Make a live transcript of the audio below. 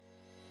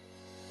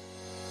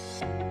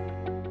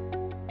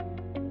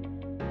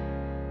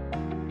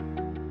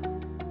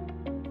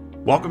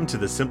Welcome to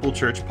the Simple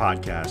Church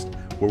Podcast,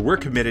 where we're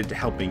committed to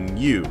helping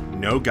you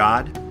know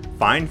God,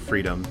 find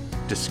freedom,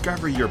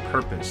 discover your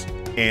purpose,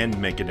 and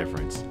make a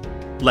difference.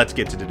 Let's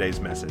get to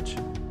today's message.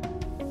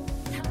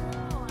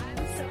 Hello, I'm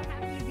so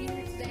happy to be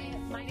here today.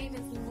 My name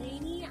is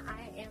Layne.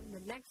 I am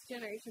the next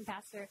generation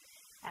pastor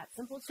at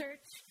Simple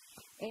Church,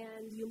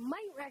 and you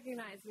might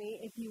recognize me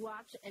if you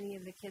watch any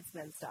of the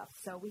Kidsmen stuff.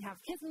 So we have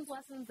Kidsmen's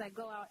lessons that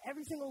go out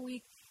every single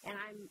week, and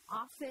I'm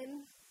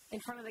often in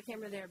front of the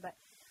camera there, but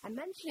I'm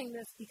mentioning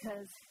this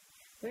because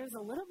there's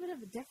a little bit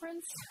of a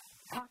difference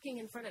talking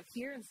in front of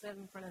here instead of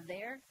in front of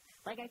there.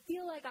 Like, I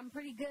feel like I'm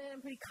pretty good, I'm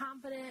pretty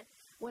confident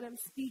when I'm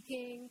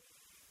speaking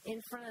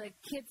in front of the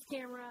kids'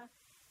 camera,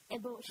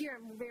 but here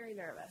I'm very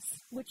nervous,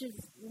 which is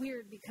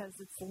weird because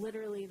it's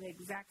literally the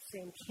exact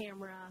same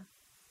camera.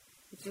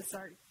 It's just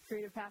our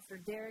creative pastor,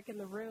 Derek, in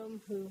the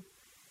room, who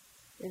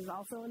is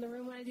also in the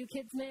room when I do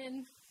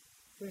Kidsmen.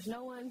 There's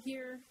no one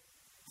here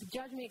to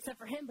judge me except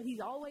for him, but he's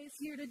always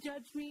here to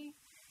judge me.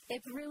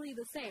 It's really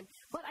the same.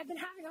 But I've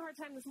been having a hard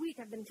time this week.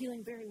 I've been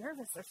feeling very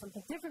nervous. There's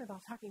something different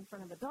about talking in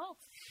front of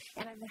adults,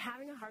 and I've been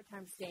having a hard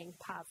time staying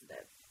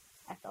positive.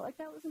 I felt like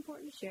that was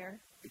important to share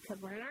because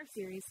we're in our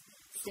series,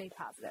 Stay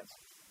Positive.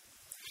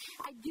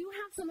 I do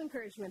have some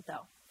encouragement,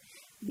 though,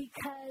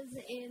 because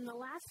in the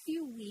last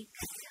few weeks,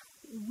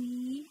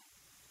 we,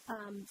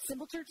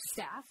 Simple Church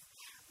staff,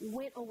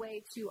 went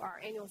away to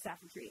our annual staff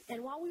retreat.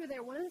 And while we were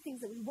there, one of the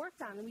things that we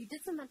worked on, and we did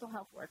some mental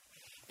health work,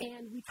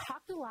 and we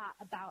talked a lot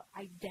about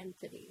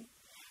identity.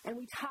 And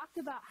we talked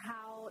about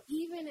how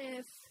even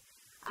if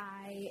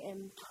I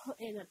am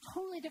in a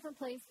totally different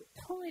place with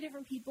totally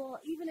different people,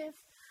 even if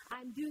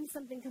I'm doing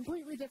something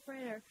completely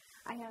different or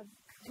I have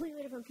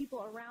completely different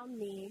people around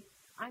me,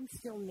 I'm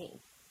still me.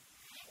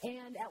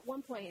 And at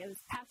one point, it was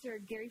Pastor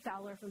Gary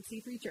Fowler from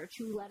C3 Church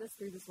who led us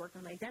through this work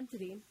on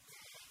identity.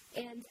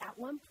 And at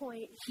one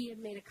point, he had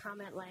made a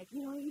comment like,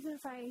 even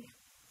if I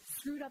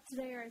screwed up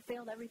today or I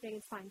failed everything,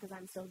 it's fine because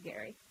I'm still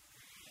Gary.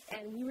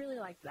 And we really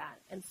liked that.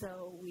 And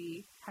so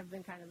we have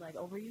been kind of like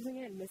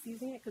overusing it and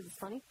misusing it because it's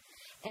funny.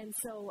 And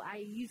so I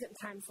use it in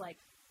times like,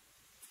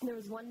 there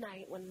was one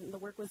night when the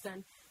work was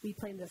done, we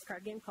played this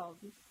card game called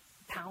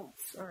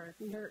Pounce or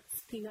Nerds,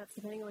 Peanuts,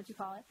 depending on what you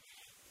call it.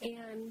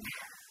 And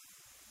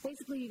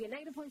basically you get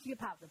negative points, you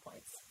get positive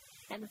points.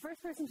 And the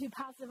first person to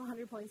positive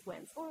 100 points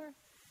wins. Or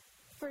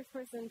first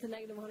person to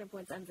negative 100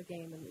 points ends the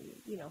game.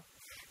 And,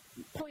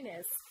 point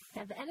is,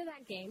 at the end of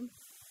that game,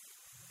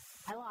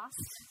 I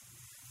lost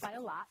by a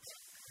lot.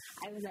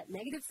 I was at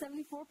negative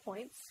 74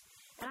 points,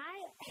 and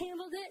I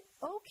handled it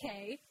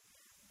okay,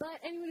 but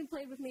anyone who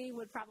played with me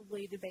would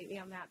probably debate me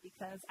on that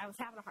because I was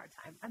having a hard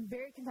time. I'm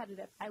very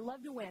competitive. I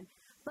love to win,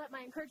 but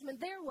my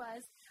encouragement there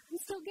was, I'm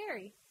still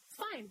Gary. It's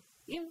fine.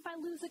 Even if I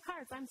lose the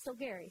cards, I'm still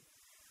Gary.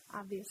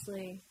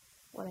 Obviously,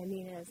 what I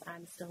mean is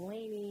I'm still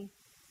Layne,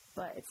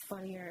 but it's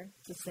funnier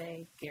to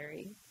say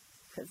Gary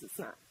because it's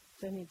not.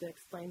 So I need to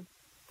explain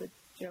the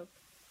joke.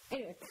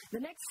 Anyway, the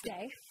next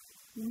day,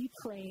 we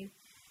played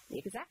the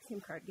exact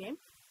same card game,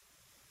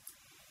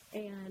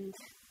 and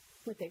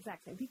with the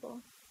exact same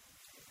people,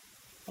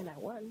 and I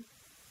won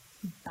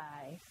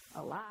by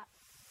a lot.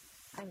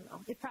 I don't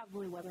know, it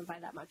probably wasn't by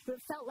that much, but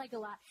it felt like a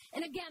lot.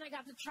 And again, I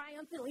got to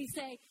triumphantly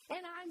say, and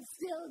I'm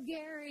still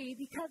Gary,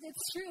 because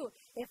it's true.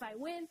 If I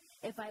win,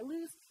 if I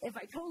lose, if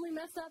I totally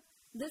mess up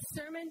this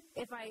sermon,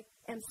 if I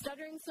am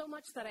stuttering so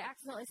much that I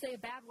accidentally say a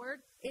bad word,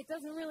 it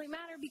doesn't really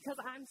matter because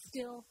I'm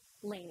still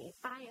Layne.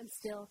 I am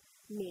still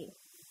me.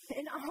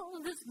 And all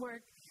of this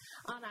work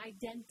on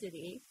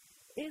identity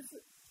is,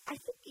 I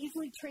think,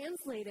 easily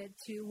translated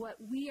to what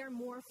we are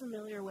more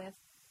familiar with,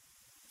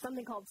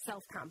 something called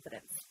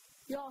self-confidence.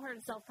 You all heard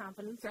of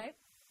self-confidence, right?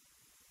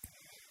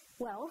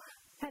 Well,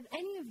 have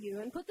any of you,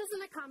 and put this in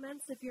the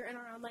comments if you're in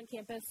our online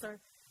campus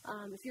or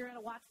if you're at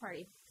a watch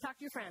party, talk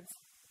to your friends.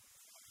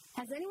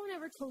 Has anyone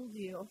ever told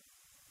you,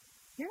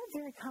 you're a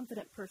very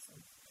confident person,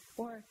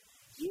 or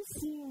you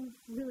seem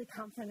really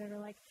confident, or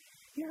like,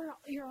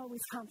 you're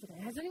always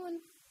confident? Has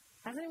anyone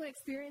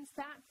experienced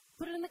that?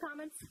 Put it in the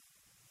comments.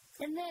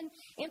 And then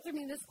answer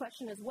me this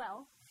question as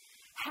well.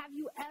 Have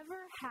you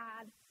ever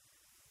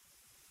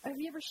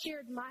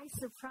shared my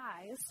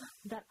surprise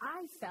that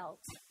I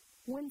felt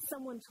when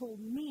someone told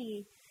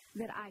me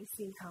that I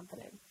seemed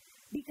confident?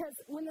 Because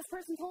when this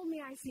person told me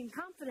I seemed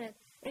confident,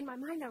 in my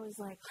mind I was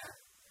like,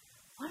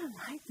 what am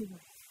I doing?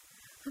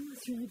 I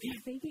must really be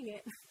faking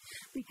it.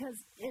 Because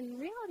in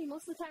reality,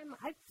 most of the time,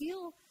 I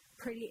feel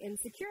pretty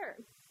insecure.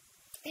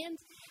 And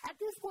at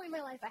this point in my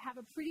life, I have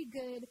a pretty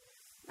good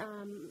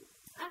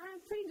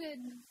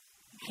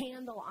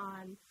handle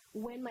on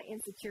when my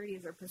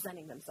insecurities are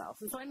presenting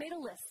themselves. And so I made a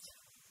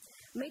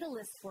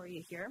list for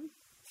you here.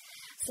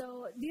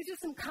 So these are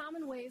some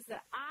common ways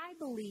that I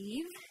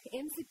believe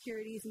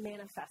insecurities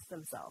manifest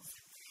themselves.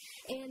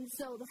 And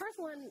so the first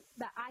one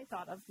that I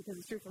thought of, because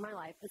it's true for my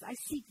life, is I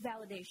seek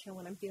validation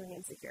when I'm feeling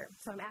insecure.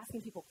 So I'm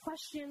asking people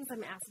questions.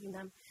 I'm asking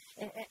them,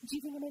 do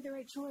you think I made the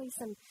right choice?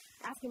 I'm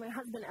asking my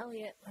husband,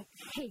 Elliot, like,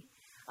 hey,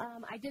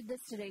 I did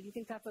this today. Do you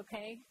think that's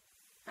okay?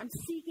 I'm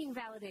seeking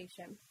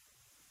validation.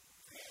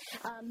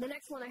 The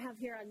next one I have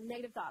here on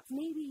negative thoughts.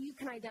 Maybe you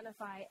can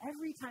identify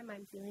every time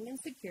I'm feeling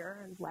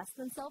insecure and less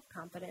than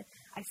self-confident,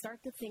 I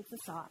start to think the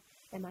thought,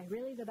 am I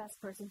really the best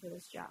person for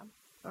this job?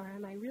 Or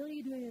am I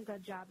really doing a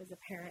good job as a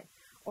parent?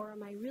 Or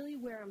am I really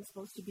where I'm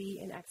supposed to be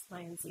in X, Y,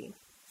 and Z?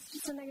 It's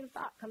just a negative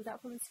thought. Comes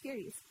out from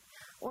insecurities.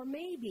 Or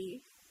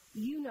maybe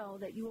you know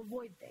that you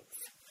avoid things.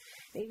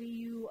 Maybe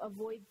you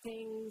avoid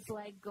things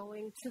like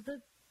going to the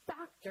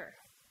doctor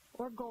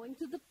or going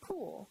to the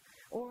pool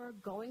or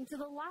going to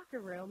the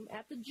locker room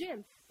at the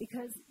gym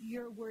because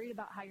you're worried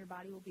about how your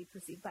body will be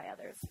perceived by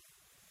others.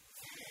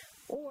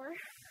 Or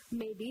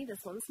maybe, this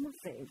one's my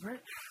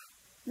favorite,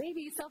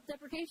 maybe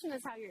self-deprecation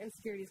is how your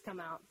insecurities come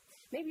out.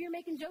 Maybe you're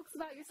making jokes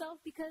about yourself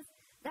because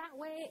that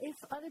way, if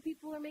other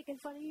people are making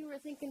fun of you or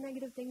thinking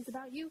negative things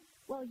about you,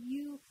 well,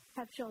 you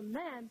have shown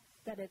them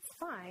that it's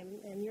fine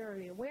and you're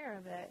already aware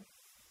of it.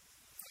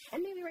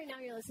 And maybe right now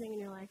you're listening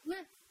and you're like,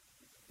 meh,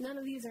 none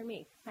of these are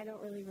me. I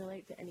don't really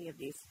relate to any of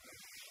these.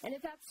 And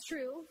if that's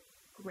true,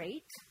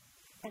 great.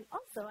 And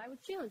also, I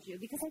would challenge you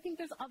because I think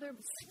there's other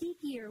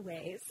sneakier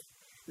ways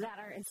that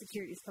our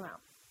insecurities come out.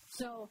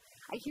 So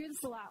I hear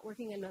this a lot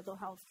working in mental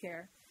health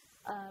care.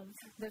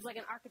 There's like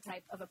an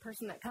archetype of a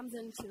person that comes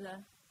into the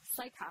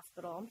psych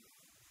hospital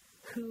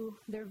who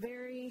they're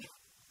very,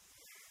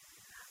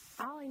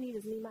 all I need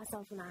is me,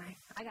 myself, and I.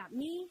 I got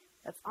me.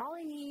 That's all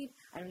I need.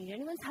 I don't need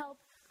anyone's help.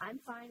 I'm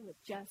fine with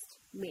just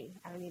me.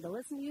 I don't need to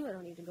listen to you. I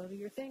don't need to go to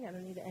your thing. I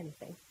don't need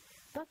anything.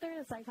 But they're in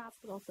a psych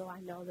hospital, so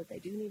I know that they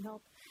do need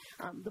help.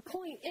 The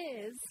point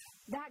is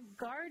that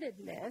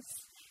guardedness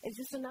is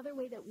just another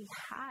way that we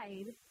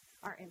hide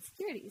our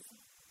insecurities.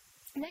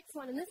 Next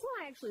one, and this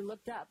one I actually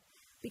looked up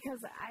because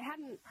I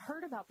hadn't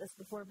heard about this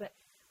before, but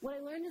what I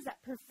learned is that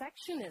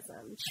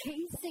perfectionism,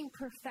 chasing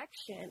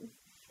perfection,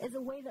 is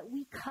a way that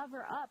we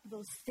cover up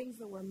those things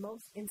that we're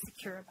most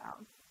insecure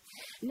about.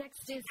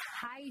 Next is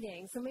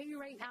hiding. So maybe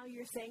right now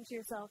you're saying to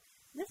yourself,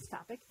 this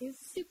topic is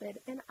stupid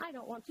and I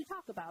don't want to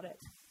talk about it.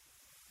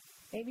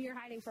 Maybe you're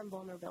hiding from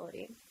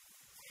vulnerability.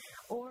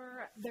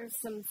 Or there's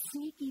some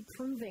sneaky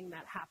proving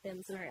that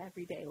happens in our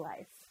everyday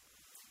life.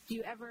 Do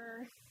you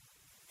ever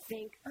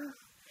think,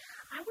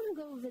 I want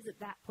to go visit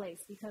that place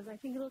because I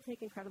think it'll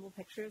take incredible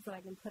pictures that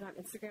I can put on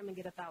Instagram and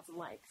get 1,000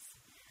 likes?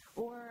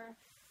 Or,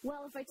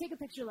 well, if I take a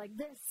picture like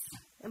this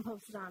and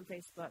post it on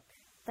Facebook,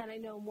 then I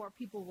know more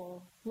people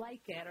will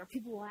like it or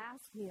people will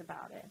ask me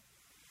about it.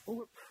 And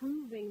we're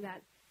proving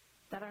that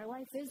our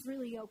life is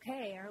really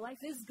okay. Our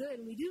life is good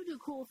and we do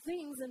cool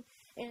things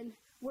and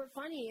we're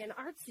funny and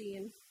artsy,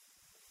 and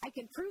I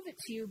can prove it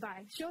to you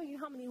by showing you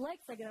how many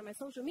likes I get on my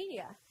social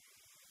media.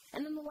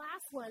 And then the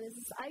last one is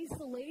this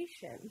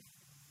isolation.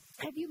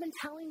 Have you been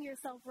telling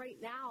yourself right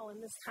now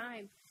in this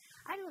time,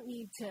 I don't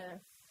need to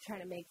try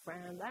to make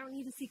friends. I don't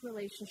need to seek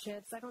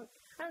relationships. I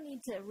don't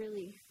need to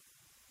really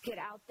get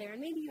out there.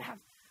 And maybe you have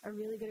a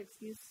really good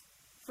excuse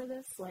for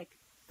this, like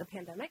the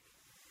pandemic.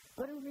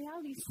 But in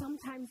reality,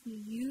 sometimes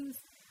we use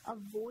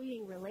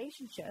avoiding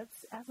relationships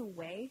as a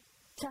way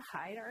to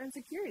hide our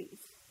insecurities.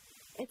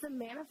 It's a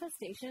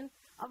manifestation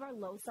of our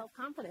low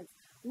self-confidence.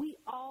 We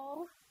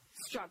all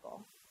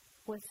struggle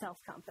with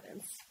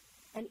self-confidence.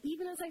 And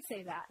even as I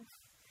say that,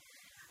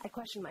 I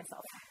question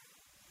myself.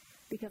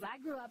 Because I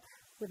grew up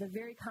with a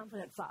very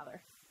confident father.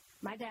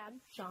 My dad,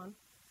 Sean,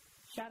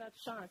 shout out to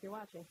Sean if you're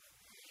watching,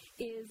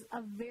 is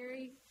a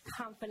very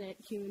confident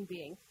human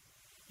being.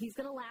 He's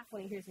going to laugh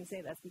when he hears me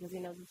say this because he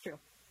knows it's true.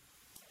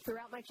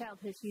 Throughout my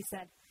childhood, he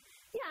said,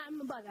 yeah,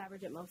 I'm above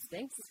average at most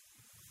things.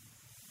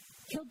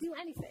 He'll do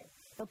anything.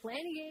 He'll play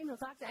any game. He'll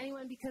talk to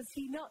anyone because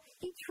he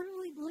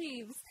truly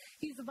believes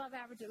he's above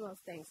average at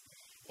most things.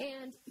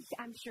 And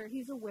I'm sure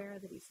he's aware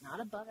that he's not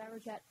above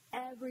average at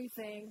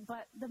everything,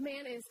 but the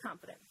man is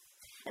confident.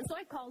 And so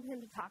I called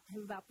him to talk to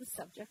him about this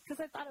subject because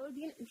I thought it would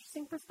be an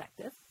interesting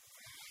perspective.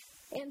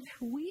 And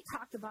we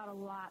talked about a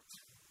lot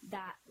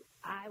that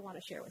I want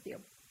to share with you.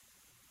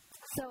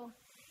 So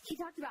he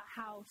talked about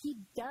how he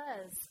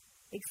does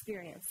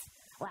experience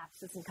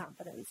lapses in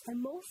confidence.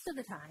 And most of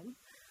the time,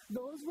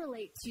 those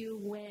relate to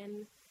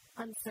when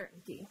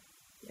uncertainty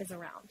is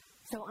around.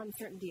 So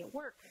uncertainty at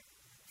work,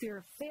 fear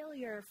of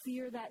failure,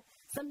 fear that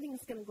something's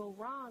going to go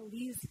wrong,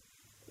 these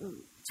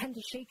tend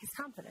to shake his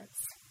confidence.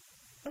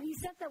 But he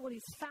said that what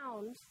he's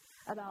found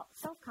about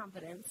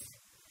self-confidence,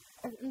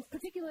 and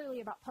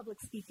particularly about public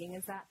speaking,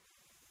 is that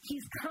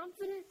he's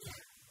confident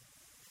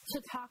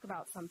to talk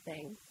about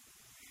something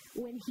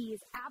when he is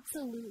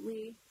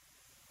absolutely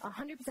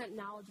 100%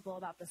 knowledgeable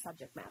about the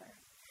subject matter.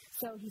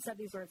 So he said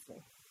these words to me.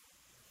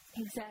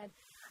 He said,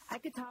 I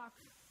could talk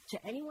to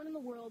anyone in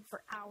the world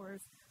for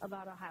hours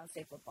about Ohio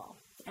State football.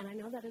 And I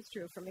know that is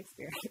true from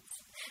experience.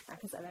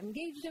 Not because I've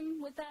engaged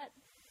him with that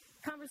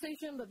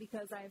conversation, but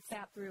because I've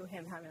sat through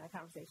him having that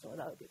conversation with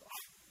other people.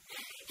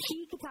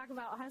 He could talk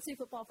about Ohio State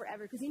football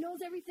forever because he knows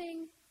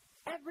everything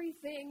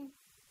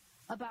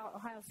about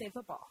Ohio State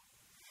football.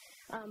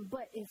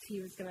 But if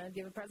he was going to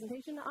give a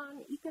presentation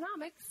on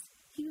economics,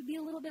 he would be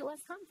a little bit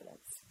less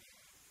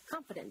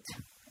confident.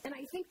 And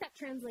I think that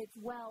translates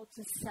well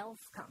to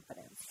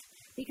self-confidence.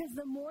 Because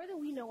the more that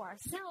we know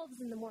ourselves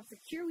and the more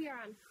secure we are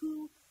on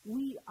who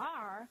we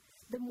are,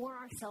 the more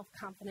our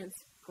self-confidence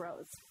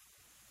grows.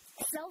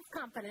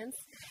 Self-confidence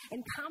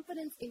and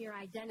confidence in your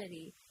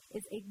identity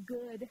is a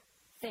good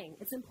thing.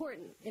 It's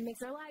important. It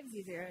makes our lives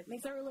easier. It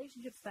makes our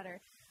relationships better.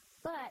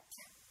 But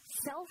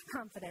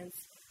self-confidence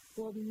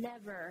will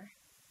never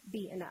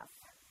be enough.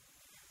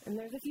 And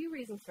there's a few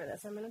reasons for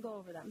this. I'm going to go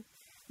over them.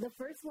 The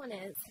first one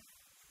is,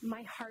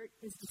 my heart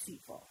is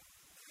deceitful.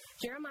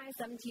 Jeremiah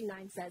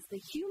 17:9 says, the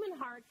human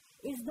heart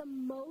is the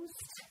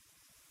most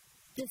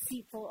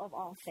deceitful of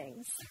all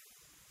things.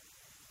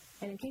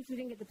 And in case we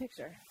didn't get the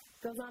picture,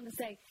 it goes on to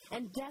say,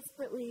 and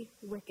desperately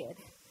wicked.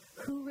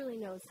 Who really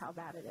knows how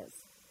bad it is?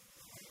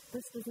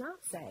 This does not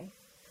say,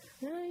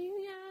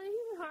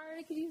 human heart,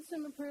 it could use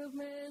some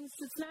improvements.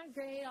 It's not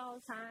great all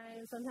the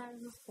time.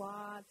 Sometimes it's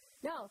flawed.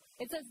 No,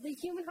 it says the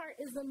human heart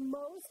is the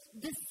most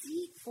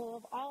deceitful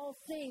of all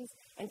things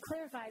and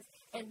clarifies,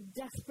 and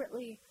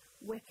desperately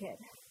wicked.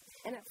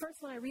 And at first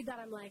when I read that,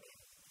 I'm like,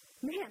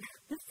 man,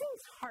 this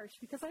seems harsh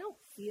because I don't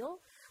feel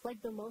like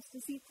the most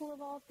deceitful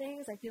of all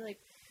things. I feel like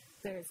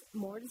there's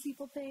more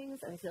deceitful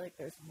things, and I feel like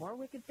there's more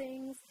wicked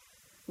things.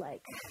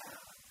 Like,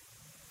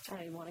 I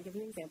don't even want to give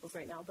you examples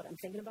right now, but I'm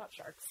thinking about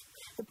sharks.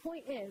 The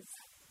point is,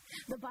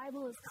 the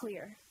Bible is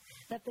clear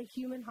that the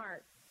human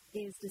heart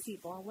is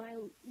deceitful.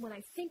 When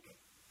I think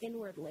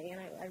inwardly,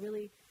 and I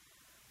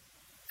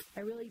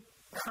really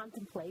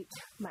contemplate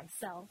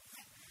myself,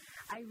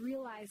 I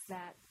realize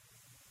that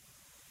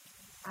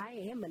I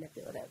am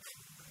manipulative.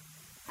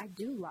 I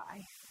do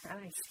lie, and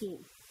I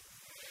scheme.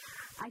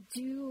 I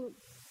do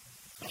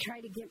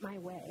try to get my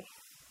way,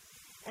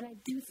 and I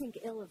do think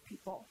ill of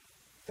people.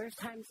 There's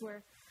times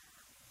where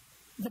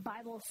the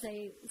Bible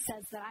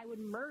says that I would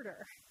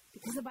murder,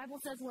 because the Bible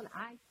says when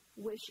I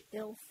wish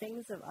ill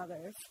things of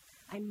others,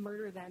 I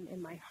murder them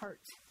in my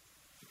heart.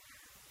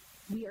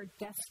 We are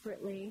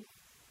desperately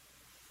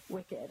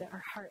wicked.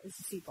 Our heart is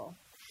deceitful.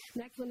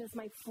 Next one is,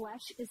 my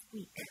flesh is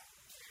weak.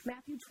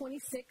 Matthew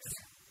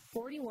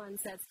 26:41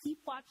 says, keep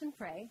watch and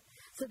pray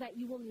so that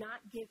you will not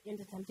give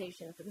into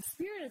temptation. For the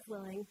spirit is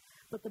willing,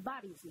 but the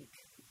body is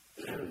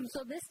weak.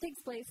 So this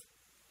takes place.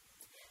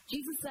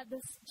 Jesus said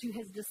this to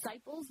his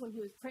disciples when he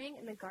was praying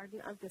in the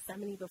Garden of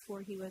Gethsemane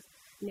before he was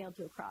nailed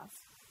to a cross.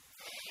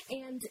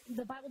 And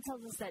the Bible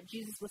tells us that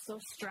Jesus was so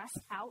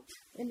stressed out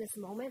in this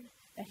moment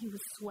that he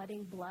was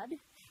sweating blood.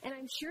 And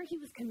I'm sure he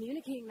was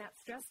communicating that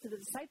stress to the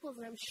disciples,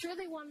 and I'm sure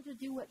they wanted to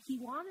do what he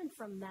wanted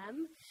from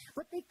them,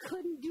 but they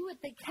couldn't do it.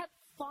 They kept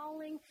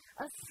falling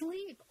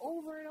asleep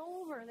over and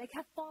over. They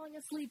kept falling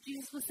asleep.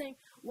 Jesus was saying,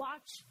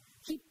 watch,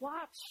 keep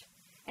watch.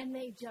 And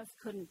they just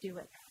couldn't do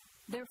it.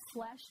 Their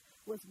flesh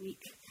was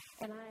weak.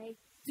 And I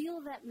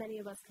feel that many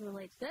of us can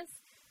relate to this.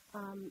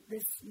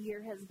 This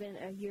year has been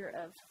a year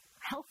of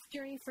health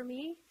journey for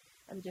me.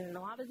 I'm doing a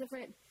lot of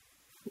different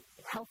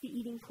healthy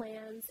eating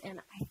plans, and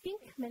I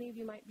think many of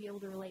you might be able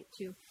to relate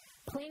to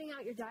planning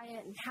out your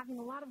diet and having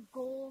a lot of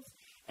goals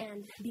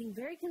and being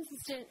very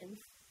consistent and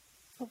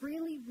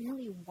really,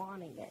 really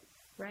wanting it,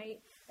 right?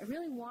 I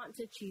really want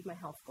to achieve my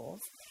health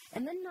goals.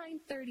 And then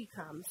 9:30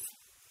 comes,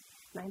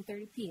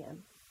 9:30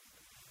 p.m.,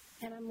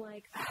 and I'm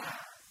like,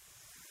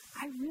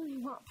 I really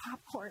want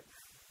popcorn.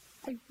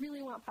 I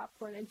really want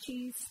popcorn and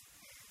cheese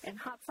and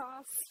hot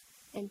sauce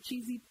and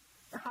cheesy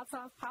hot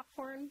sauce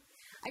popcorn.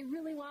 I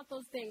really want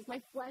those things.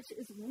 My flesh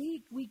is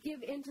weak. We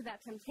give into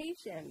that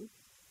temptation.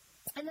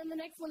 And then the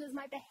next one is,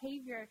 my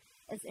behavior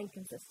is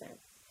inconsistent.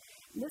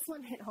 This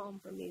one hit home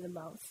for me the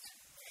most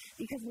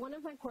because one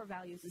of my core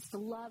values is to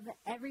love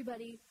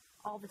everybody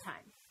all the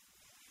time.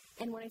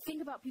 And when I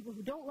think about people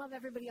who don't love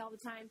everybody all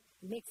the time,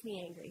 it makes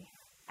me angry.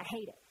 I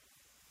hate it.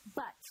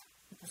 But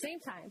at the same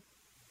time,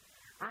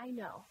 I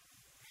know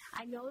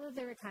that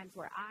there are times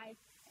where I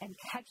am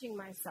catching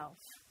myself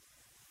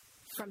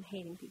from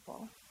hating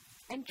people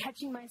and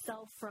catching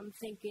myself from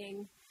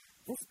thinking,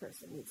 this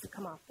person needs to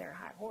come off their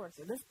high horse,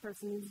 or this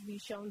person needs to be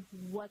shown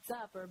what's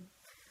up, or,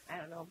 I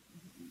don't know,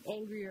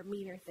 angrier,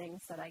 meaner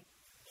things that I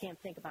can't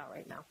think about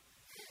right now.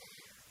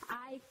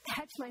 I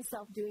catch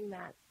myself doing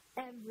that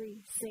every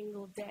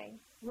single day.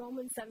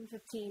 Romans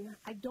 7:15,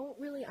 I don't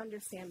really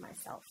understand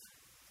myself.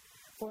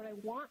 For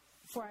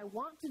I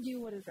want to do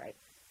what is right,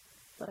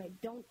 but I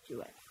don't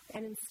do it.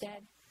 And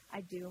instead,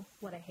 I do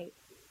what I hate.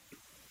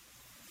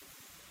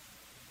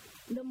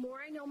 The more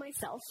I know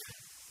myself,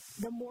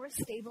 the more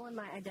stable in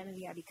my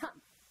identity I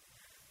become.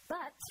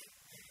 But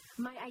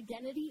my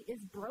identity is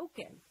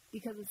broken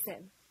because of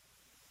sin,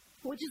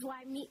 which is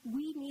why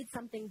we need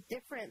something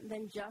different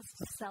than just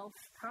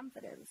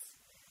self-confidence.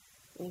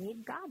 We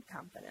need God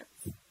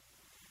confidence.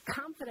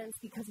 Confidence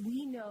because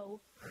we know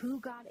who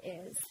God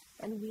is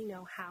and we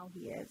know how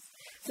he is.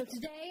 So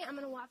today I'm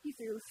going to walk you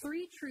through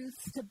 3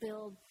 truths to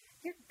build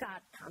your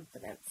God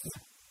confidence.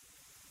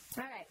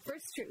 All right,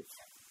 first truth.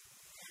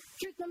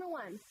 Truth number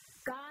 1,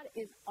 God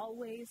is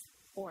always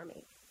for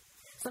me.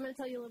 So I'm going to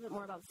tell you a little bit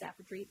more about the staff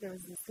retreat. There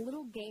was this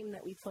little game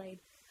that we played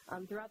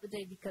throughout the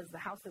day because the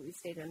house that we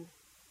stayed in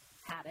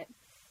had it.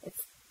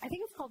 I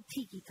think it's called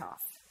Tiki Toss.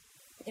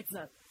 It's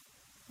a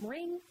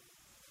ring,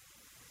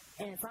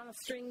 and it's on a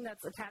string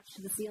that's attached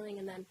to the ceiling,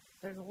 and then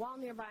there's a wall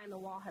nearby, and the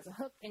wall has a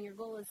hook, and your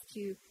goal is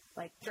to,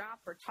 like,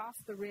 drop or toss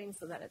the ring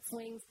so that it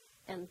swings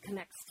and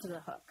connects to the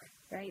hook,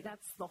 right?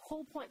 That's the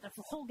whole point. That's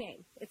the whole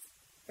game. It's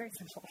very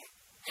simple.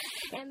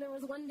 And there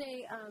was one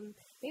day,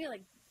 maybe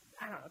like,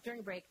 I don't know,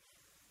 during break,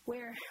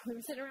 where we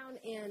were sitting around,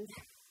 and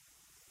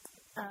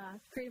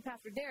creative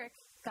pastor Derek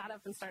got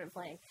up and started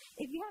playing.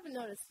 If you haven't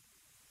noticed,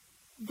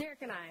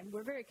 Derek and I,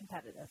 we're very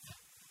competitive,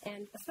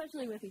 and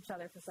especially with each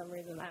other for some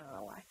reason. I don't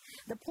know why.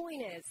 The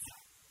point is,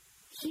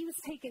 he was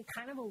taking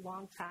kind of a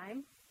long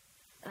time,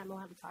 and I'm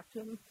allowed to talk to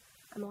him.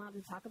 I'm allowed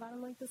to talk about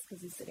him like this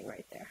because he's sitting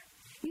right there.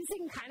 He was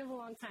taking kind of a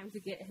long time to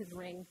get his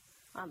ring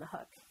on the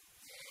hook.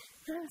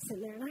 And I was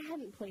sitting there, and I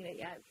hadn't played it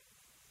yet.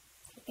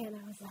 And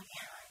I was like,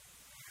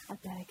 I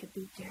bet I could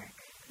beat Derek.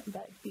 I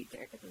bet I could beat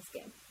Derek at this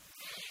game.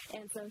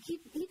 And so he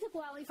took a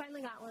while. He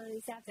finally got one, and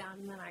he sat down,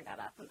 and then I got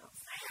up, and I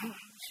was like,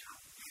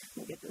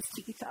 let me get this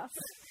tiki toss.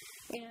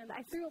 And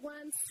I threw it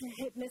once.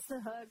 It missed the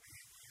hook.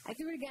 I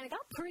threw it again. I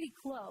got pretty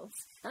close.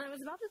 And I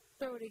was about to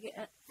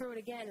throw it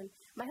again, and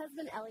my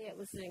husband, Elliot,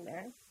 was sitting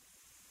there.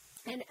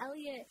 And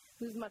Elliot,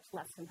 who's much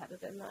less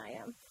competitive than I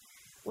am,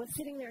 was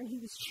sitting there, and he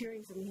was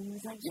cheering for me. He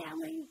was like, yeah,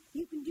 Layne,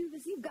 you can do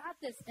this. You got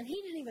this. And he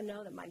didn't even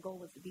know that my goal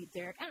was to beat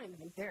Derek. I don't even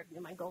think Derek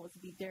knew my goal was to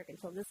beat Derek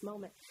until this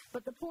moment.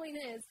 But the point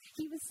is,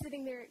 he was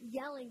sitting there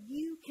yelling,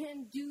 you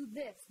can do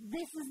this.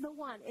 This is the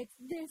one. It's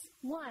this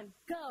one.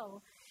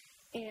 Go.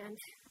 And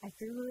I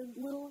threw a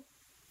little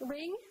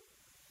ring,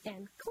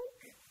 and clink,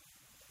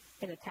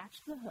 it attached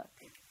to the hook.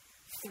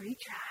 3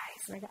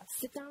 tries, and I got to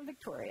sit down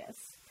victorious.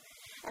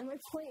 And my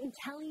point in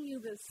telling you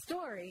this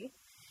story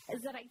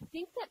is that I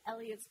think that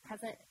Elliot's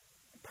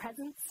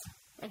presence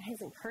and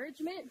his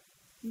encouragement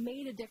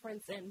made a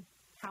difference in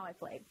how I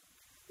played.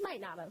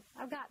 Might not have.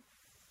 I've got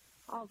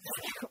all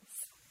the skills.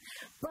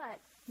 But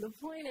the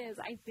point is,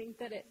 I think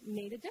that it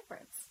made a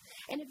difference.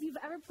 And if you've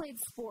ever played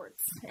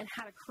sports and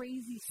had a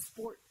crazy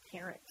sport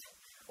parent,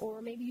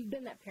 or maybe you've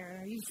been that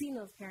parent, or you've seen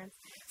those parents,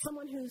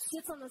 someone who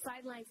sits on the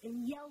sidelines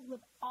and yells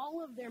with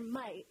all of their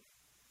might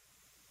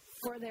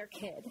for their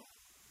kid,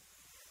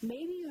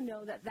 maybe you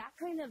know that that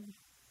kind of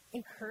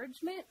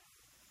encouragement,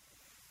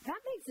 that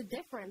makes a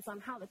difference on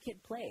how the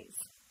kid plays.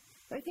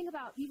 I think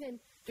about even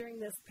during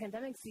this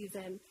pandemic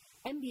season,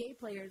 NBA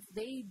players,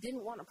 they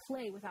didn't want to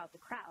play without the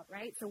crowd,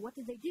 right? So what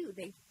did they do?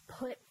 They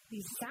put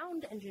these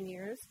sound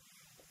engineers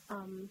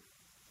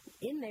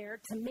in there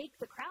to make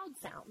the crowd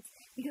sounds,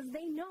 because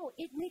they know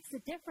it makes a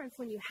difference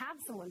when you have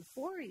someone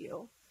for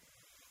you.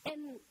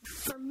 And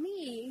for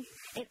me,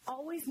 it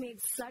always made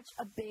such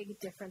a big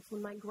difference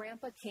when my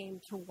grandpa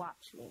came to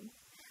watch me.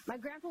 My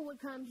grandpa would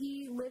come.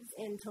 He lives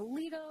in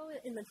Toledo,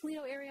 in the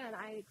Toledo area, and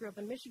I grew up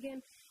in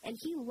Michigan, and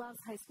he loves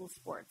high school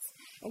sports.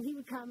 And he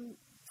would come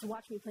to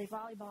watch me play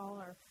volleyball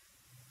or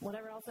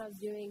whatever else I was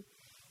doing,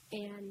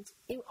 and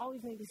it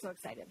always made me so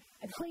excited.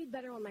 I played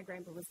better when my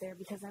grandpa was there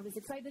because I was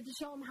excited to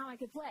show him how I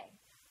could play.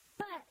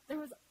 But there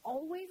was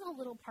always a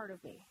little part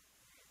of me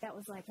that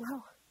was like,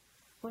 well,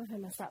 what if I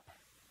mess up?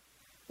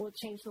 Will it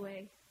change the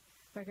way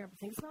my grandpa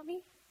thinks about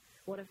me?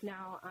 What if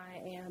now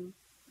I am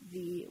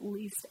the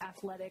least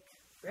athletic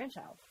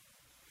grandchild?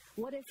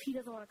 What if he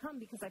doesn't want to come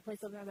because I play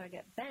so bad that I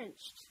get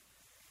benched,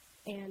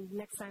 and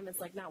next time it's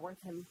like not worth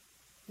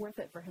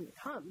it for him to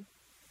come?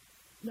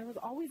 There was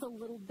always a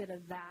little bit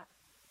of that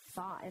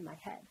thought in my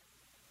head.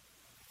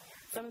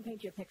 So I'm going to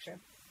paint you a picture.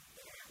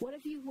 What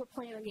if you were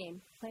playing a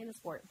game, playing a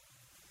sport,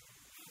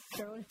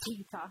 throwing a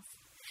tiki toss,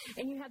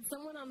 and you had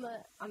someone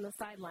on the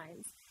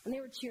sidelines, and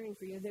they were cheering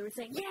for you. They were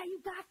saying, yeah, you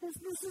got this.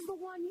 This is the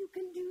one. You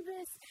can do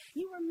this.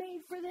 You were made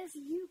for this.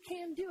 You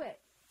can do it.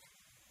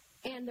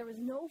 And there was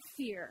no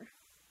fear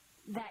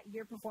that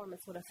your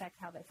performance would affect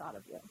how they thought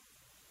of you.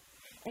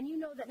 And you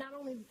know that not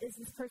only is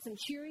this person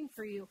cheering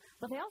for you,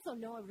 but they also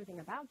know everything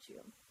about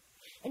you.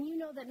 And you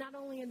know that not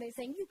only are they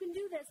saying, you can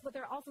do this, but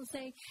they're also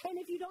saying, and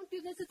if you don't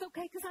do this, it's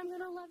okay because I'm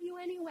going to love you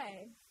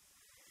anyway.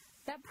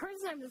 That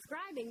person I'm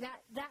describing,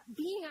 that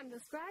being I'm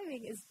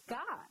describing is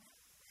God.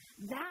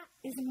 That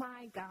is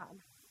my God.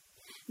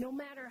 No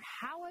matter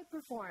how I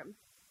perform,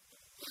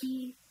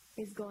 He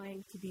is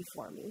going to be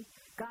for me.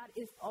 God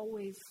is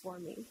always for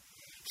me.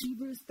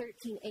 Hebrews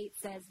 13:8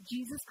 says,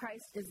 Jesus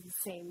Christ is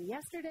the same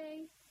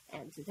yesterday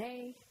and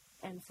today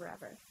and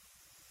forever.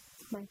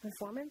 My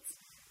performance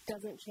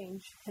doesn't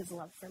change His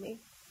love for me.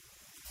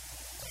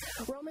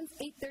 Romans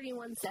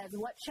 8:31 says,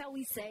 what shall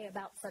we say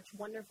about such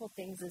wonderful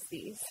things as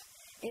these?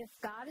 If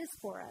God is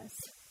for us,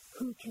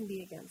 who can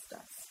be against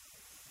us?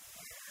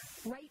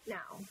 Right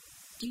now,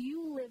 do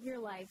you live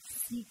your life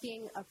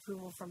seeking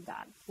approval from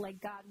God?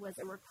 Like God was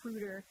a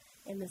recruiter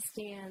in the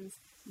stands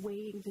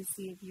waiting to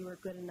see if you were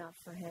good enough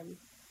for Him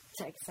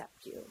to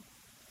accept you.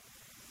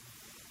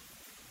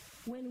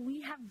 When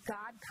we have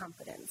God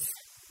confidence,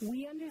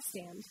 we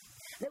understand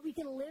that we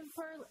can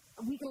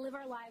live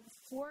our lives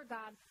for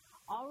God,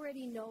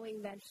 already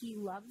knowing that He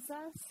loves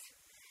us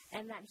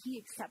and that He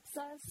accepts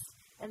us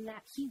and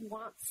that He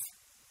wants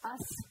us.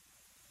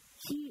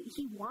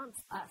 He wants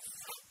us.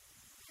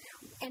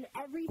 And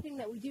everything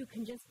that we do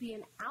can just be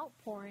an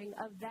outpouring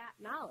of that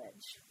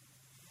knowledge.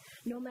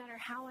 No matter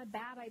how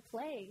bad I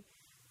play,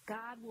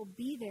 God will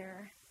be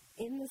there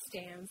in the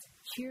stands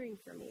cheering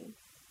for me.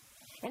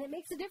 And it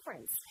makes a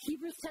difference.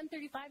 Hebrews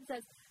 10:35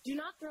 says, do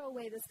not throw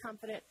away this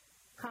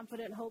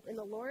confident hope in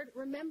the Lord.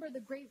 Remember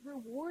the great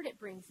reward it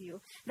brings you.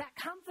 That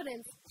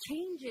confidence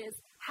changes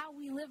how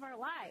we live our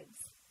lives.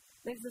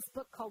 There's this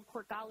book called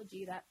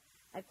Quirkology that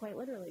I quite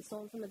literally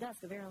stole from the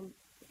desk of Aaron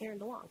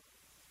DeLong.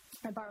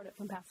 I borrowed it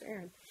from Pastor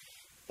Aaron.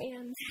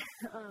 And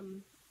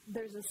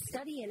there's a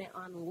study in it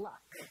on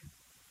luck.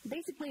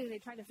 Basically, they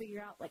try to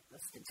figure out like the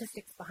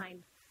statistics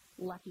behind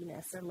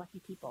luckiness or lucky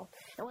people.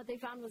 And what they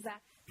found was that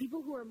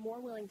people who are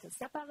more willing to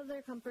step out of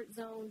their comfort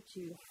zone,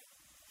 to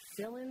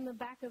fill in the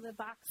back of the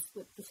box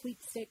with the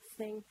sweepstakes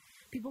thing,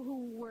 people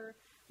who were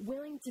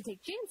willing to take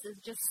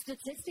chances just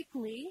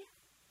statistically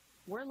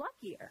were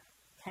luckier,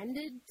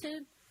 tended to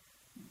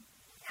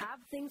have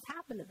things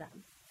happen to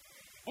them.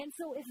 And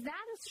so if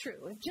that is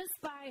true, if just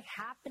by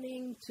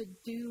happening to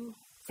do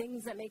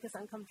things that make us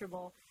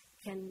uncomfortable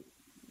can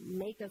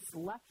make us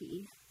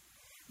lucky,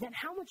 then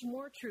how much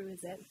more true is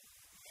it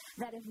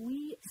that if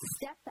we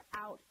step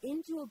out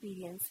into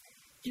obedience,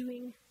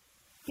 doing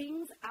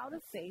things out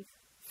of faith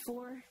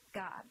for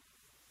God,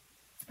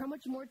 how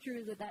much more true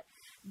is it that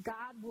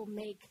God will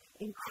make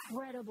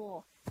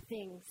incredible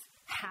things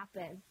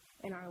happen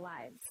in our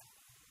lives?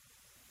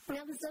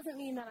 Now, this doesn't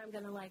mean that I'm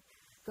going to,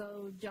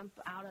 go jump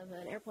out of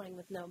an airplane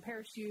with no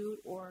parachute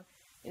or,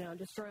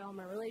 destroy all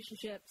my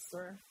relationships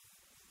or,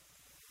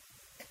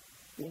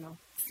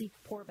 seek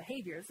poor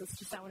behaviors. That's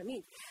just not what it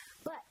means.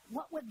 But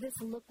what would this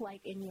look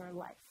like in your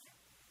life?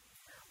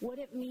 Would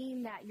it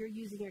mean that you're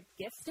using your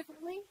gifts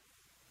differently?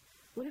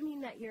 Would it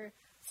mean that you're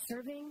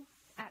serving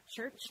at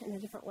church in a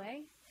different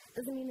way?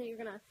 Does it mean that you're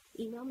going to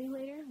email me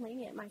later,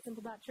 Layne at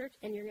mysimple.church,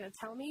 and you're going to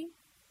tell me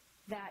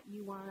that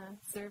you want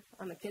to serve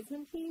on the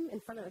kidsman team in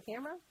front of the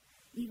camera,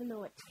 even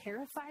though it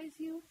terrifies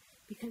you,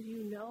 because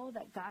you know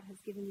that God has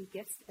given you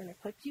gifts and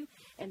equipped you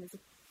and is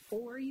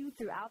for you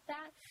throughout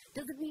that?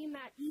 Does it mean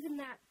that even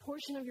that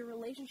portion of your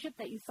relationship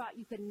that you thought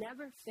you could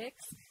never fix,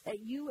 that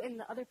you and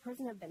the other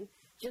person have been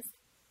just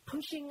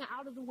pushing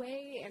out of the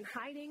way and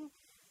hiding,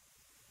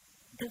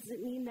 does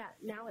it mean that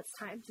now it's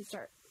time to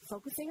start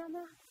focusing on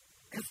that?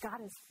 Because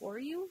God is for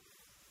you.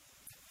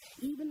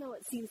 Even though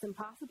it seems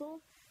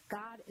impossible,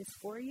 God is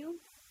for you.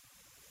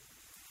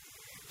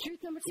 Truth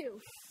number 2,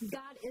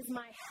 God is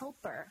my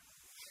helper.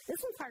 This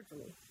one's hard for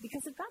me,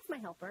 because if God's my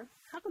helper,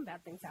 how come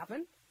bad things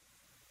happen?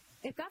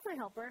 If God's my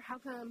helper, how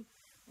come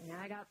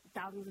I got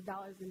thousands of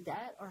dollars in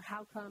debt, or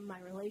how come my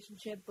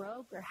relationship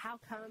broke, or how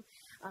come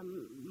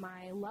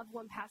my loved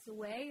one passed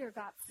away or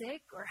got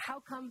sick, or how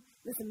come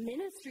this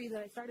ministry that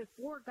I started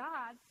for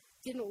God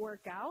didn't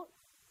work out?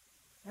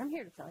 I'm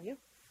here to tell you,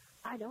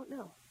 I don't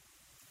know.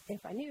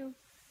 If I knew,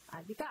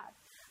 I'd be God.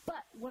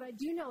 But what I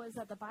do know is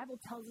that the Bible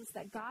tells us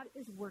that God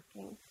is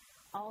working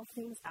all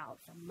things out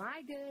for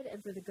my good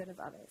and for the good of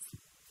others.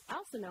 I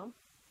also know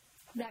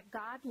that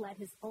God led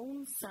his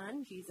own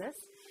son, Jesus,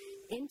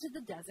 into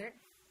the desert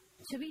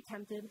to be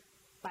tempted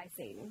by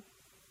Satan.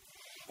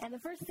 And the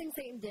first thing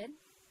Satan did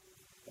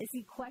is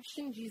he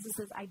questioned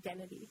Jesus'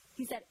 identity.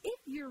 He said, if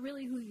you're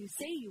really who you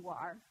say you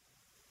are,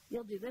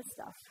 you'll do this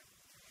stuff.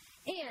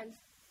 And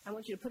I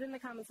want you to put in the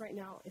comments right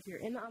now, if you're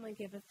in the online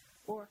campus,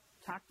 or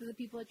talk to the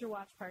people at your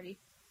watch party,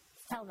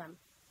 tell them,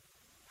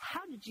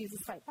 how did Jesus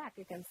fight back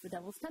against the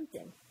devil's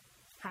tempting?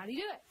 How did he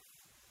do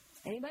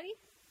it? Anybody?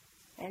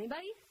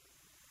 Anybody?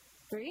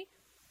 3,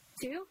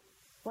 2,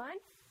 1.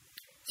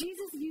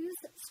 Jesus used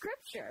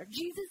Scripture.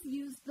 Jesus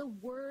used the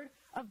Word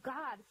of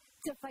God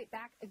to fight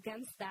back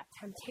against that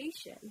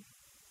temptation.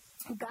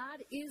 God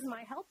is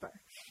my helper.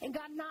 And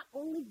God not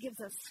only gives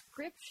us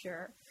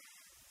Scripture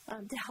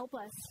to help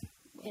us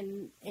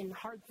in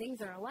hard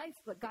things in our life,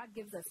 but God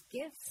gives us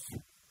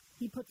gifts.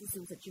 He puts us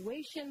in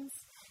situations.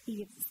 He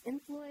gives us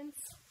influence.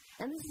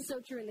 And this is so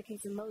true in the case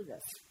of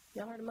Moses.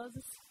 Y'all heard of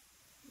Moses?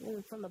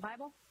 From the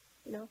Bible?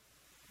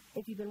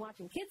 If you've been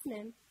watching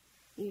Kidsmen,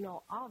 you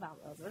know all about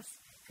Moses,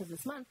 because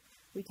this month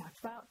we talked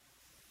about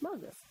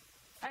Moses.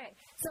 All right,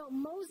 so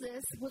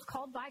Moses was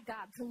called by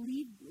God to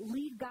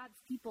lead God's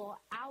people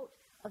out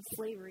of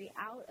slavery,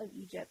 out of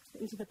Egypt,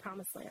 into the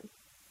promised land.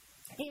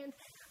 And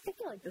I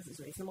feel like this is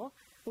reasonable.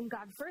 When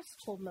God first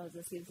told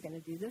Moses he was going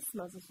to do this,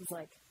 Moses was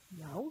like,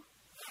 no.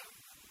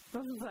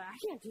 Moses was like, I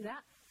can't do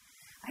that.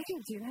 I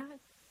can't do that.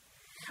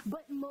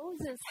 But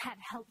Moses had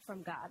help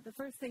from God. The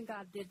first thing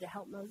God did to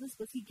help Moses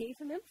was he gave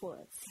him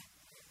influence.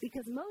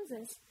 Because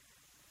Moses,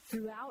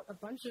 throughout a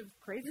bunch of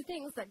crazy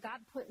things that God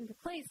put into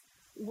place,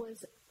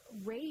 was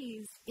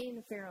raised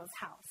in Pharaoh's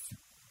house.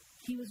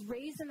 He was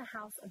raised in the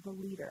house of the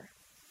leader.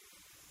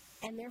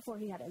 And therefore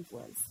he had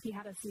influence. He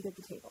had a seat at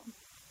the table.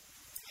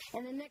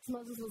 And then next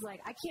Moses was like,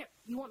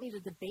 you want me to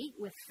debate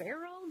with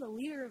Pharaoh, the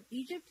leader of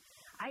Egypt?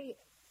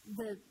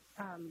 The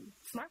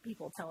smart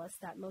people tell us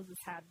that Moses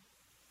had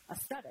a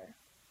stutter.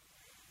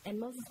 And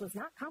Moses was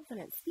not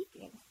confident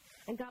speaking.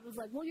 And God was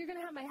like, well, you're going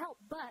to have my help,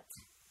 but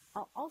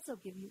I'll also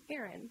give you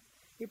Aaron,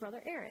 your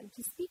brother Aaron,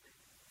 to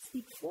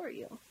speak for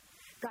you.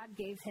 God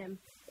gave him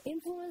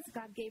influence.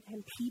 God gave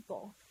him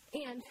people.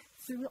 And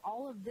through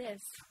all of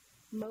this,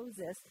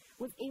 Moses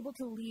was able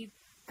to lead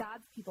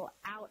God's people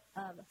out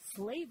of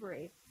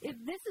slavery. If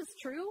this is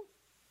true,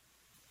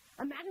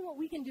 imagine what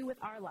we can do with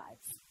our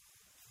lives.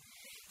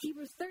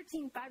 Hebrews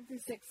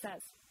 13:5-6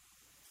 says,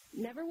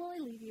 "Never will I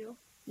leave you,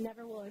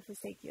 never will I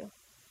forsake you.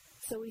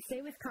 So we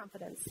say with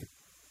confidence,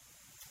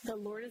 the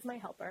Lord is my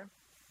helper,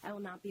 I will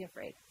not be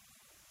afraid."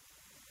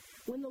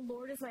 When the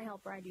Lord is my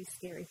helper, I do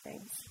scary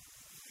things.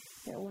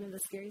 One of the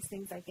scariest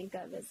things I think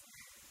of is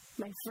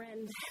my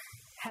friend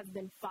has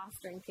been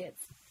fostering kids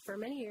for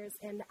many years,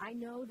 and I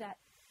know that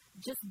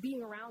just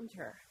being around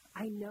her,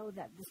 I know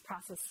that this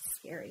process is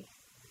scary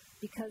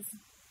because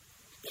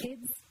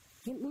kids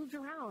get moved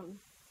around.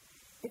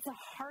 It's a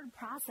hard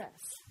process.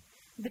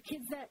 The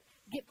kids that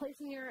get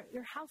placed in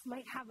your house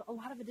might have a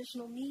lot of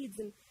additional needs,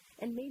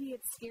 and maybe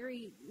it's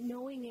scary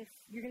knowing if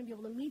you're going to be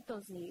able to meet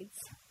those needs.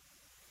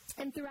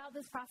 And throughout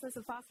this process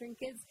of fostering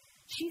kids,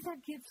 she's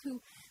had kids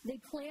who they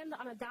planned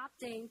on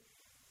adopting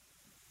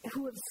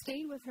who have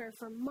stayed with her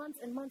for months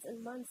and months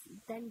and months,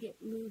 then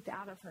get moved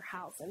out of her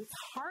house. And it's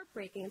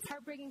heartbreaking. It's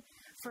heartbreaking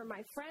for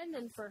my friend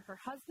and for her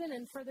husband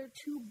and for their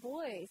 2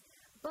 boys.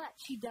 But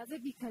she does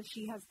it because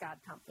she has God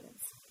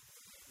confidence.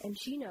 And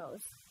she knows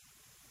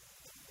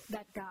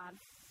that God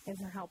is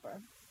her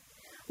helper.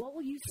 What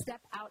will you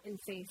step out in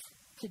faith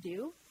to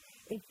do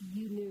if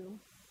you knew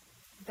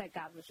that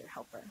God was your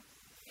helper?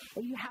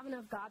 If you have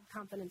enough God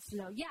confidence to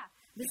know, yeah,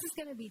 this is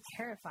going to be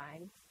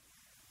terrifying,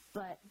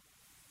 but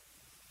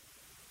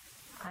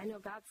I know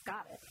God's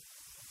got it.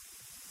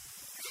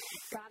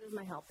 God is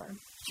my helper.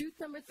 Truth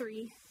number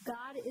 3,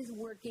 God is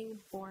working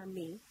for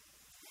me.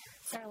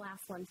 It's our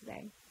last one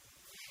today.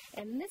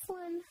 And this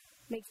one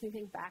makes me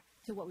think back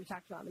to what we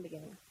talked about in the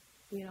beginning.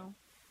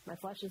 My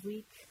flesh is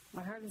weak,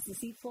 my heart is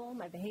deceitful,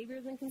 my behavior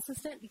is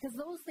inconsistent, because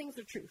those things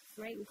are truth,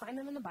 right? We find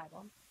them in the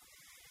Bible.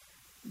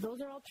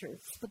 Those are all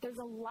truths. But there's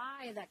a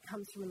lie that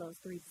comes from those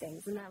 3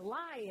 things. And that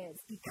lie is,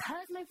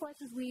 because my flesh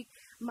is weak,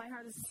 my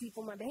heart is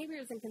deceitful, my behavior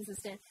is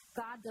inconsistent,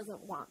 God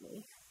doesn't want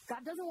me.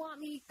 God doesn't want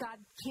me. God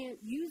can't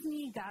use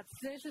me. God's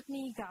finished with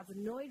me. God's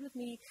annoyed with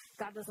me.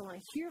 God doesn't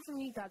want to hear from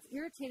me. God's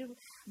irritated.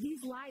 These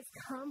lies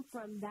come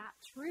from that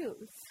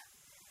truth.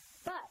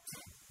 But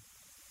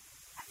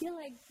I feel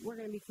like we're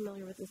going to be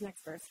familiar with this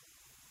next verse.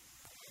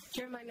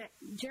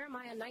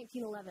 Jeremiah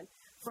 19:11.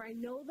 "For I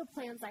know the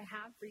plans I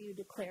have for you,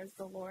 declares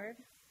the Lord.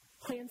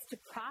 Plans to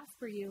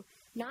prosper you,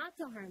 not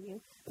to harm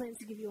you. Plans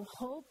to give you a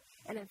hope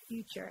and a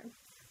future."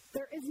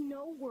 There is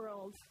no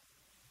world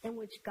in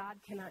which God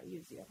cannot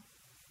use you.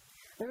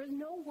 There is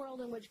no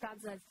world in which God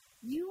says,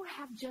 you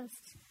have just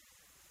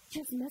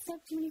messed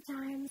up too many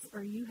times,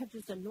 or you have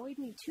just annoyed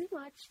me too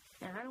much,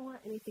 and I don't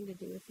want anything to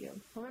do with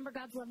you. Remember,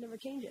 God's love never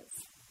changes.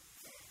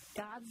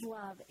 God's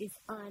love is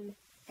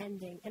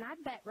unending. And I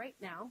bet right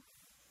now,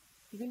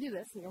 you can do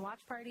this in your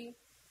watch party,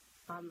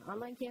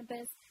 online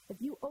campus.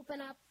 If you open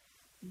up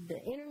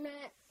the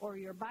internet or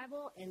your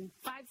Bible in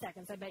 5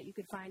 seconds, I bet you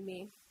could find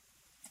me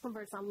a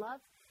verse on love.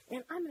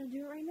 And I'm going to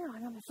do it right now. I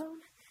got my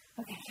phone.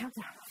 Okay,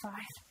 countdown. 5.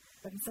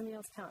 Okay, somebody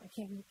else count. I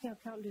can't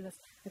count and do this.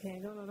 Okay, I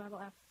go to my Bible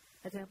app.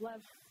 I type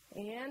love.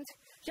 And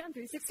John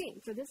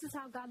 3:16. "For this is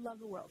how God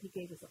loved the world. He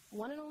gave his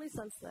one and only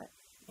Son so that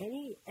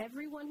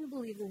everyone who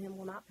believes in him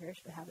will not perish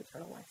but have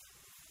eternal life."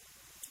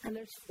 And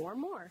there's 4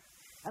 more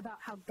about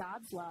how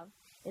God's love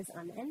is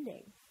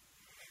unending.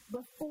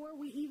 Before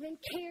we even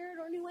cared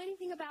or knew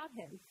anything about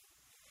him,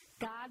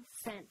 God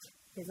sent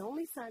his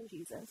only Son,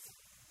 Jesus,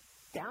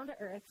 down to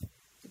earth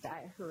to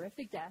die a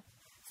horrific death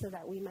so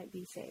that we might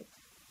be saved.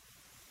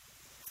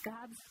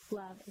 God's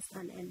love is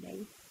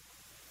unending.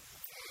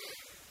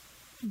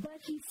 "But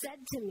he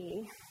said to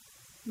me,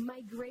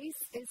 my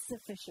grace is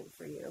sufficient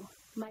for you.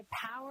 My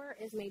power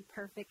is made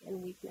perfect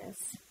in weakness."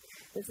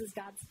 This is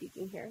God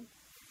speaking here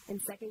in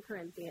 2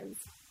 Corinthians.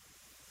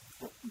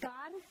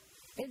 God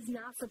is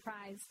not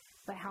surprised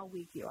by how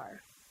weak you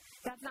are.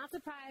 God's not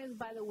surprised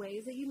by the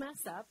ways that you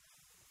mess up,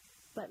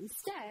 but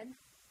instead,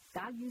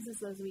 God uses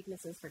those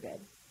weaknesses for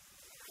good.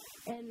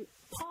 And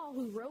Paul,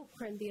 who wrote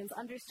Corinthians,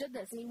 understood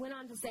this, and he went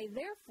on to say,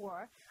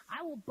 "Therefore,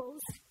 I will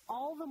boast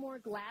all the more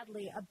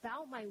gladly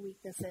about my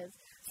weaknesses,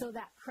 so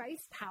that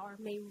Christ's power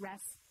may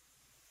rest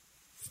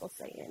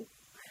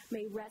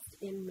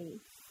in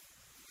me."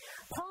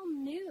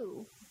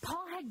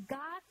 Paul had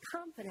God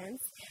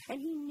confidence,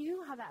 and he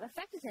knew how that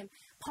affected him.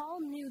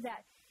 Paul knew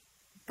that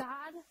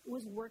God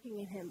was working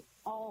in him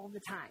all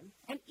the time.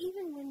 And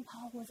even when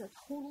Paul was a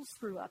total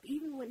screw-up,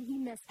 even when he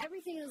messed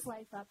everything in his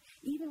life up,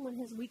 even when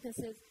his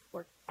weaknesses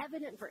were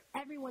evident for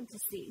everyone to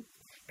see,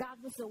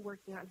 God was still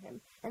working on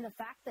him. And the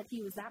fact that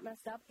he was that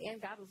messed up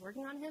and God was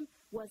working on him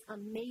was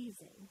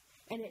amazing.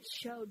 And it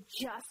showed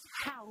just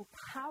how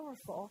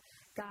powerful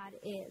God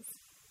is.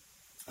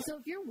 So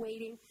if you're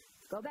waiting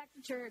to go back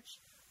to church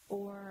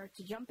or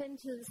to jump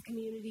into this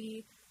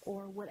community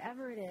or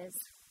whatever it is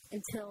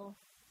until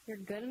you're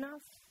good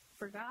enough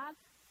for God,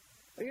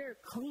 or you're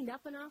cleaned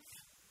up enough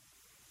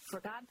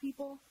for God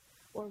people,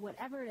 or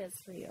whatever it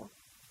is for you,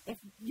 if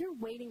you're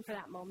waiting for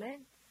that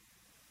moment,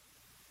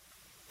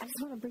 I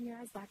just want to bring your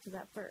eyes back to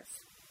that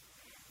verse.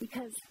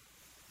 Because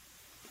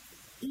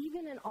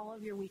Even in all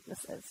of your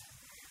weaknesses,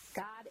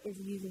 God is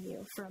using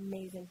you for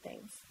amazing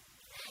things.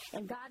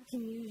 And God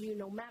can use you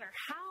no matter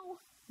how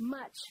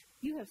much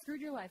you have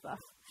screwed your life up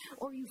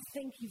or you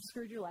think you've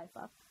screwed your life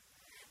up.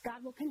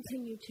 God will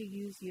continue to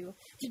use you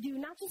to do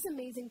not just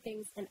amazing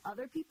things in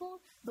other people,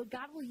 but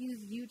God will use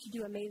you to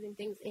do amazing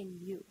things in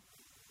you.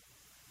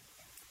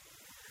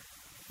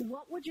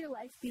 What would your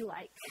life be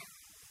like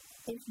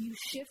if you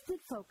shifted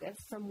focus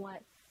from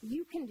what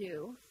you can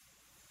do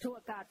to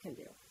what God can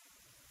do?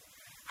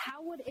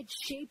 How would it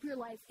shape your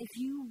life if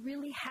you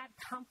really had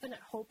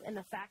confident hope in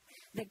the fact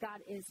that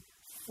God is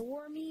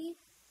for me,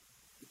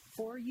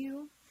 for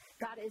you,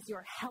 God is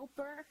your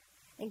helper,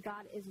 and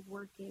God is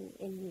working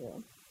in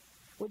you?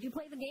 Would you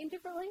play the game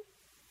differently?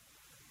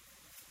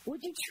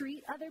 Would you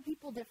treat other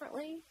people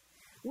differently?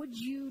 Would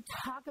you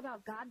talk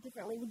about God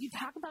differently? Would you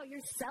talk about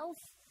yourself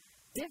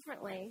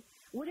differently?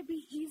 Would it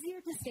be easier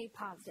to stay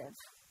positive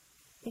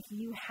if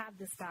you had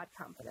this God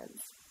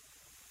confidence?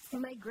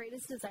 And my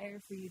greatest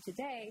desire for you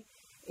today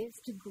is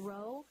to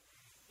grow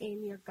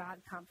in your God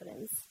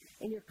confidence,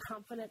 in your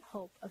confident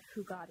hope of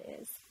who God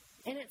is.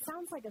 And it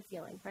sounds like a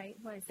feeling, right,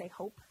 when I say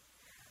hope.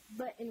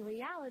 But in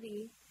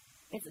reality,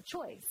 it's a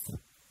choice.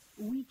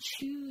 We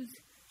choose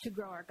to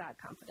grow our God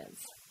confidence.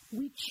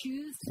 We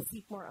choose to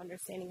seek more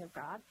understanding of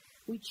God.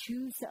 We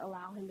choose to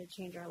allow him to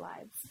change our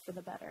lives for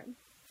the better.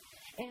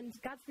 And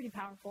God's pretty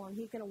powerful, and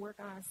he's going to work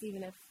on us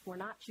even if we're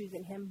not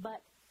choosing him.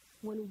 But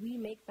when we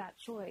make that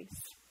choice,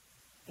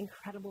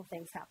 incredible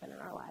things happen in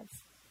our lives.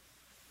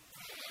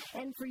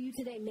 And for you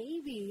today,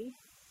 maybe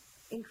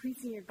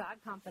increasing your God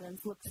confidence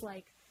looks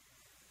like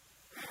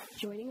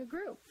joining a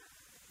group.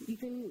 You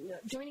can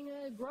joining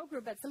a grow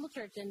group at Simple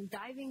Church and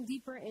diving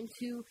deeper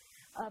into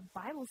a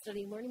Bible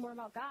study, learning more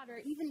about God, or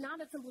even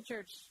not at Simple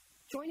Church,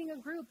 joining a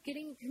group,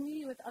 getting a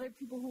community with other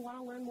people who want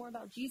to learn more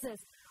about Jesus.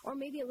 Or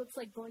maybe it looks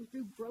like going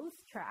through Growth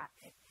Track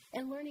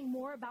and learning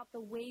more about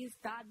the ways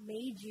God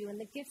made you and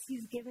the gifts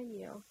he's given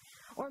you.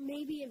 Or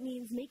maybe it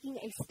means making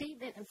a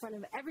statement in front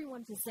of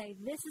everyone to say,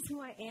 this is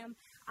who I am.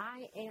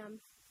 I am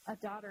a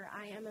daughter.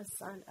 I am a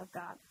son of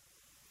God.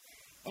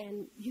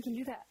 And you can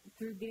do that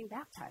through getting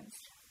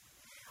baptized.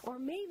 Or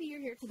maybe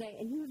you're here today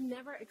and you've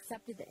never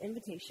accepted the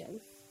invitation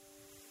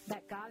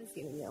that God has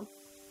given you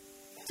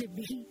to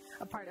be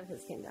a part of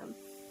his kingdom.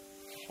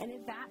 And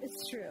if that is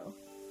true,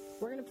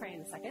 we're going to pray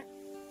in a second.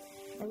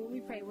 And when we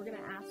pray, we're going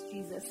to ask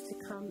Jesus to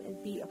come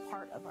and be a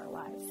part of our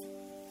lives.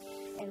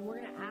 And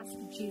we're going to ask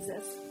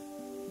Jesus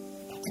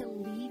to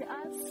lead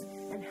us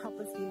and help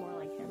us be more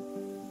like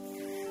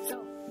him.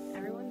 So,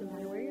 everyone, no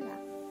matter where you're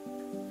at,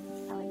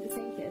 I like to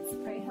sing kids.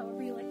 Pray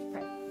however you like to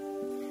pray.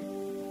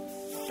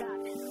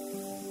 God,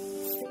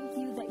 thank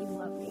you that you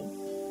love me.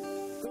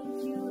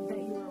 Thank you that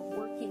you are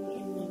working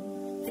in me.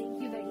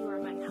 Thank you that you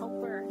are my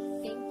helper.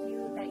 Thank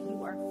you that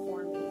you are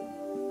for me.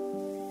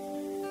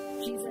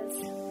 Jesus,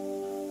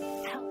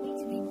 help me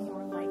to be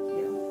more like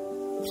you.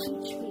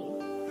 Teach me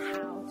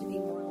how to be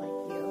more like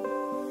you.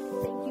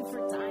 Thank you for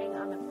dying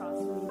on the cross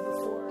for me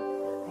before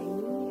I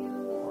knew you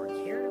or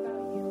cared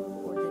about you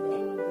or did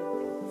any good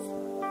things.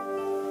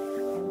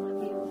 I love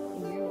you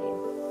in your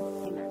name.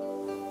 Amen.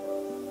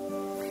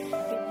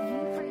 If you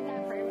prayed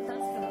that prayer with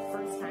us for the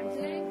first time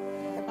today,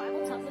 the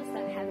Bible tells us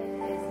that heaven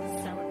is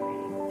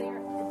celebrating.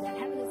 That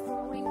heaven is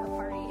throwing a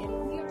party, and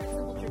we are at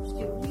Simple Church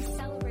too. We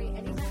celebrate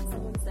anytime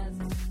someone says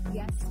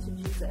yes to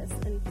Jesus,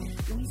 and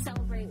we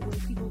celebrate when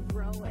people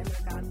grow in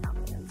their God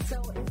confidence. So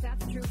if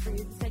that's true for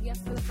you, you said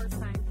yes for the first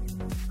time,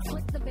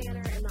 click the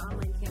banner in the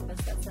online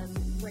campus that says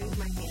raise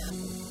my hand.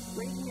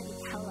 Raise your hand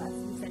to tell us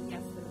you said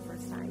yes for the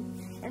first time.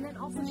 And then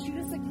also shoot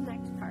us a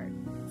Connect card.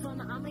 So on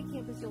the online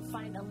campus, you'll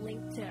find a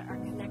link to our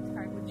Connect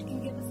card, which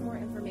can give us more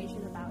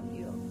information about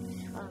you.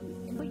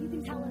 But you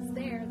can tell us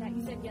there that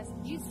you said yes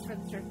to Jesus for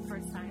the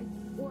first time.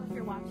 Or if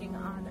you're watching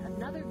on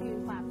another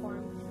viewing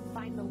platform,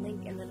 find the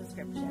link in the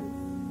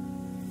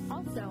description.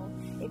 Also,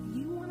 if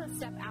you want to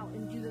step out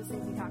and do those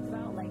things we talked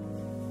about, like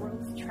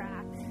Growth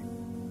Track,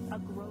 a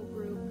grow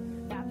group,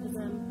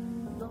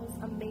 baptism, those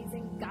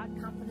amazing God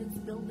confidence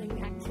building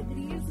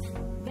activities,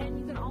 then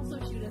you can also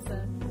shoot us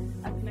a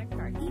Connect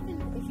card.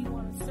 Even if you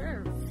want to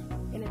serve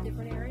in a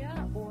different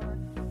area, or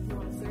if you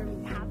want to serve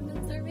and haven't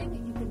been serving,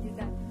 you can do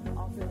that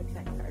all through the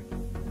Connect card.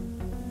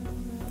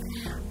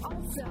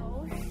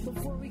 Also,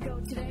 before we go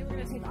today, we're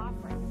going to take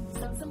offering.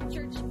 So Simple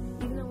Church,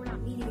 even though we're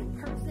not meeting in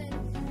person,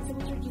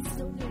 Simple Church is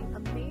still doing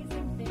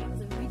amazing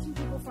things and reaching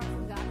people far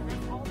from God, and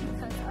that's all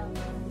because of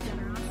the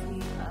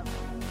generosity of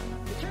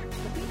the church,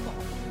 the people.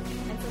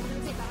 And so we're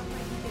going to take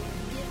offering. You can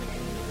give in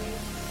any way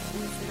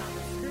listed on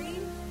the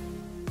screen.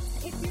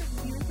 If you're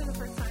viewing for the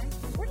first time,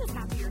 we're just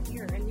happy you're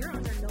here, and you're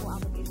under no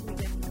obligation to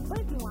give. But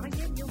if you want to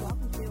give, you're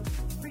welcome to.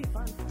 It's pretty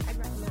fun. I'd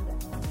recommend it.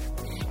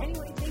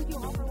 Anyway, thank you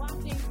all for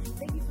watching.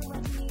 Thank you for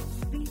letting me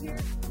be here.